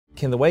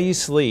Can the way you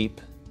sleep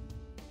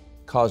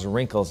cause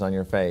wrinkles on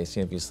your face?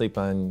 You know, if you sleep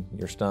on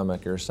your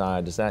stomach or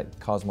side, does that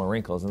cause more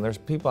wrinkles? And there's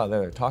people out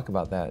there that talk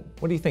about that.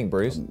 What do you think,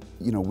 Bruce?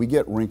 You know, we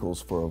get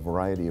wrinkles for a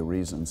variety of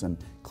reasons,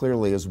 and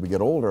clearly as we get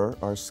older,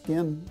 our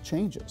skin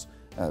changes.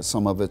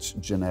 Some of it's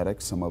genetic,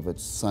 some of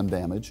it's sun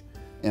damage,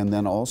 and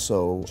then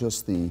also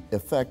just the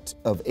effect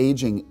of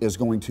aging is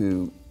going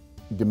to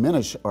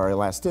diminish our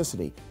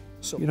elasticity.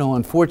 So, you know,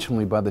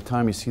 unfortunately, by the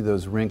time you see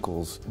those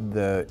wrinkles,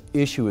 the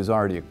issue has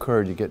already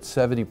occurred. You get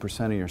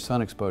 70% of your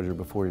sun exposure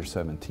before you're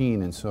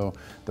 17, and so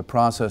the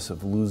process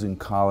of losing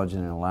collagen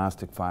and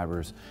elastic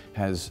fibers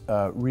has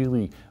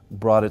really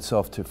brought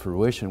itself to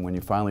fruition when you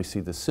finally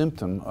see the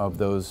symptom of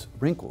those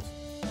wrinkles.